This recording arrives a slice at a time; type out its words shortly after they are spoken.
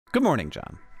Good morning,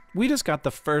 John. We just got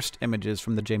the first images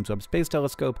from the James Webb Space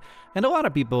Telescope, and a lot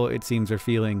of people, it seems, are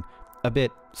feeling a bit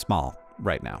small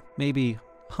right now. Maybe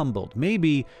humbled,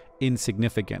 maybe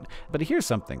insignificant. But here's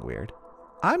something weird.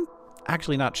 I'm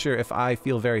actually not sure if I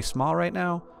feel very small right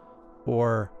now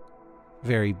or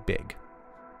very big.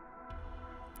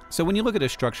 So when you look at a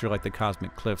structure like the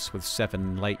cosmic cliffs with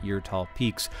 7 light-year tall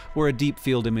peaks, or a deep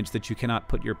field image that you cannot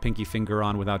put your pinky finger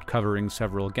on without covering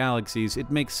several galaxies, it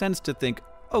makes sense to think,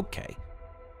 okay,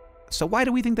 so why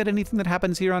do we think that anything that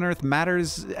happens here on Earth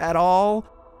matters at all?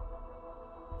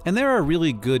 And there are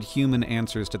really good human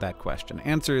answers to that question.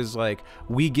 Answers like,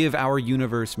 we give our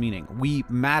universe meaning. We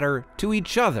matter to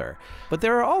each other. But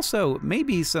there are also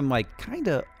maybe some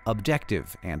kinda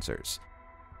objective answers.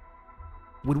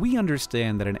 Would we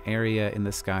understand that an area in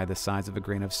the sky the size of a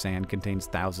grain of sand contains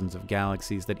thousands of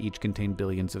galaxies that each contain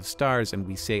billions of stars, and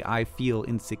we say, I feel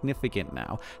insignificant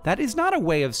now? That is not a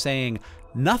way of saying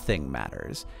nothing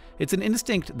matters. It's an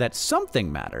instinct that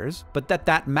something matters, but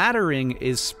that mattering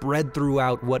is spread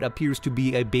throughout what appears to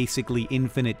be a basically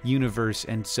infinite universe,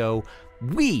 and so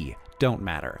we don't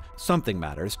matter. Something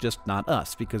matters, just not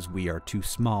us, because we are too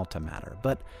small to matter.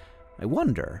 But I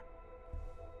wonder,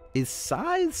 is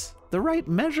size the right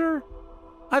measure?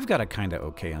 I've got a kinda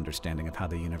okay understanding of how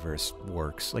the universe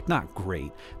works. Not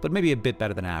great, but maybe a bit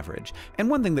better than average. And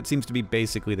one thing that seems to be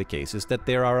basically the case is that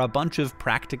there are a bunch of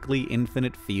practically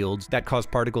infinite fields that cause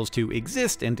particles to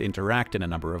exist and interact in a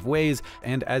number of ways,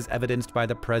 and as evidenced by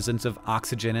the presence of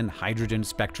oxygen and hydrogen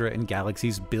spectra in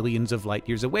galaxies billions of light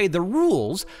years away, the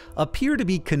rules appear to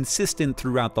be consistent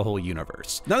throughout the whole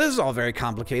universe. Now, this is all very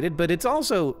complicated, but it's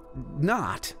also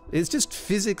not. It's just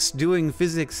physics doing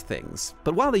physics things.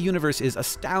 But while the universe is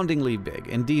astoundingly big,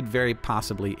 indeed very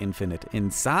possibly infinite in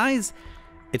size,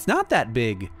 it's not that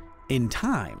big in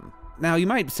time. Now, you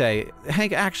might say,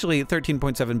 Hank, actually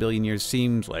 13.7 billion years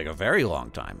seems like a very long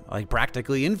time, like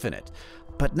practically infinite.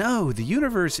 But no, the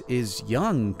universe is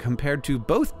young compared to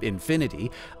both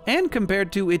infinity and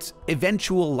compared to its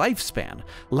eventual lifespan.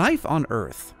 Life on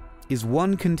Earth is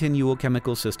one continual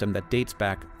chemical system that dates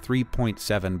back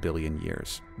 3.7 billion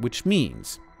years, which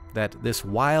means that this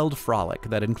wild frolic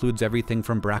that includes everything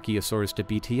from brachiosaurs to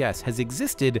BTS has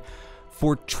existed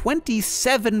for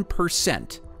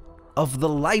 27% of the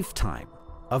lifetime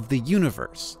of the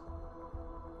universe.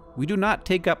 We do not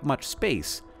take up much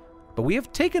space, but we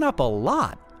have taken up a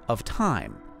lot of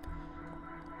time.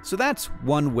 So that's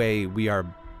one way we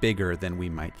are bigger than we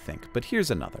might think, but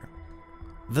here's another.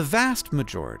 The vast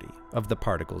majority of the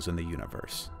particles in the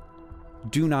universe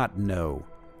do not know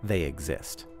they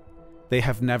exist. They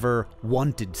have never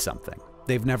wanted something.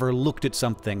 They've never looked at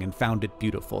something and found it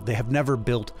beautiful. They have never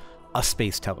built a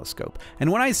space telescope. And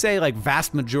when I say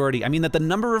vast majority, I mean that the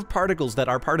number of particles that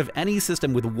are part of any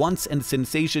system with wants and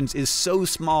sensations is so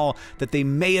small that they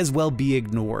may as well be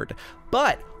ignored.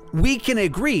 But we can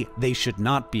agree they should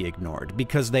not be ignored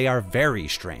because they are very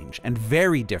strange and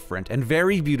very different and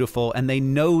very beautiful, and they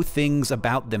know things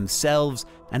about themselves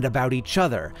and about each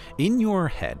other. In your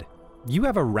head, you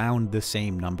have around the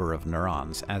same number of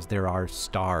neurons as there are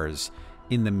stars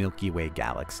in the Milky Way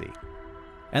galaxy.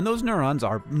 And those neurons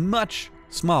are much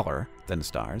smaller than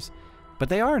stars, but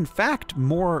they are in fact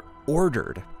more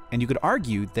ordered, and you could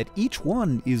argue that each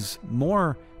one is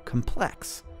more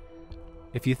complex.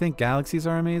 If you think galaxies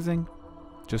are amazing,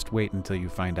 just wait until you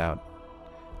find out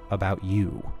about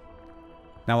you.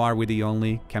 Now, are we the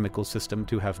only chemical system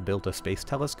to have built a space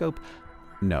telescope?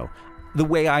 No. The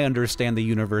way I understand the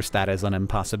universe, that is an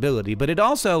impossibility, but it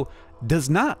also does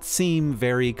not seem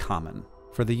very common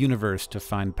for the universe to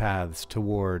find paths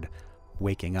toward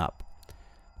waking up.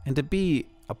 And to be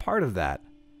a part of that,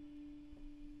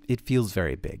 it feels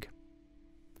very big.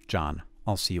 John,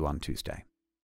 I'll see you on Tuesday.